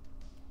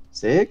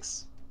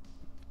 6.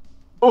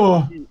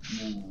 Oh.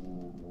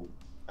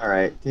 All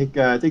right. Take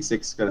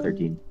 6. Go to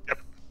 13.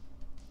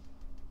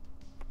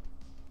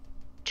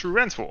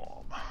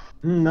 Transform.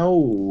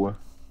 No.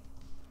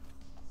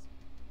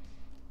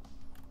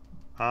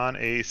 On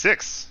a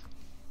 6.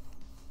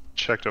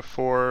 Check to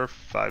 4,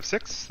 5,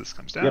 6. This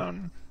comes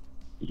down.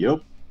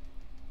 Yep.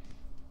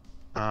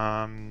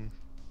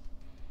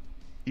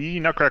 E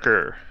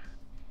Nutcracker.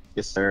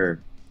 Yes, sir.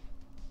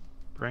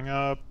 Bring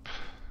up.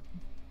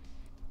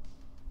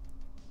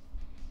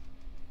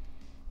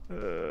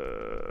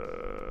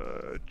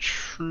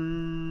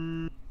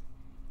 True.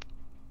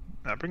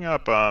 Bring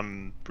up.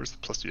 Where's the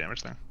 +2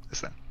 damage thing?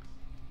 This thing.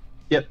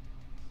 Yep.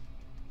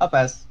 Up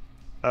S.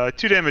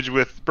 2 damage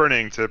with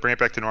burning to bring it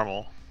back to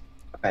normal.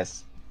 Up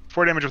S.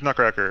 4 damage with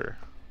Nutcracker.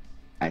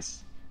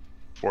 Nice.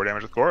 4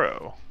 damage with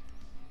Goro.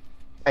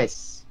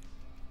 Nice.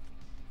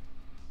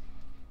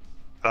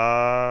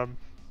 For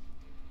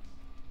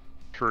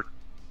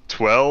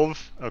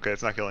 12. Okay,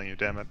 it's not killing you.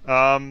 Damn it.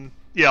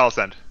 Yeah, I'll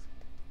send.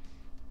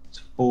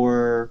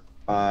 4,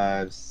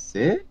 5,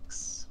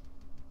 6.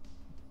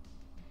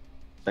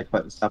 Check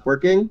button stop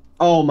working.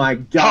 Oh my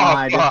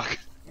god. Oh, fuck.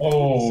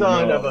 Oh,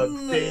 Son no. of a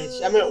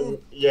bitch. I mean,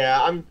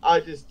 yeah, I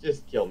just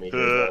kill me.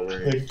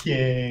 The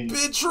king.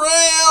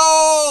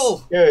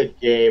 Betrayal! Good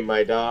game,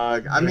 my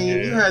dog. I mean, you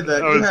Yeah. had the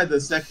That was- you had the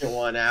second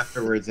one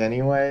afterwards,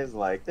 anyways.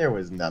 Like there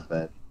was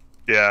nothing.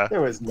 Yeah.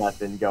 There was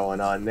nothing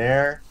going on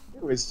there.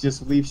 It was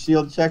just leaf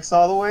shield checks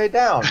all the way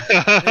down.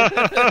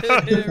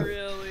 It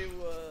really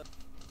was.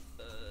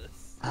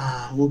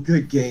 Ah, well,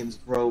 good games,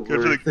 bro.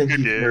 Good for the Thank good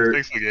you game. for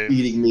Thanks for the game.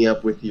 beating me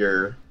up with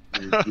your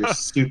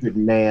stupid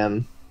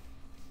man.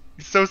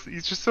 He's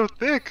just so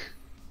thick.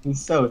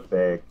 He's so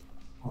thick.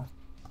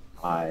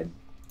 God.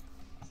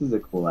 This is a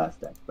cool ass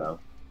deck, though.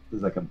 This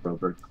is like a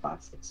Broberg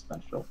Classic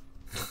special.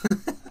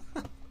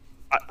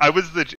 I was the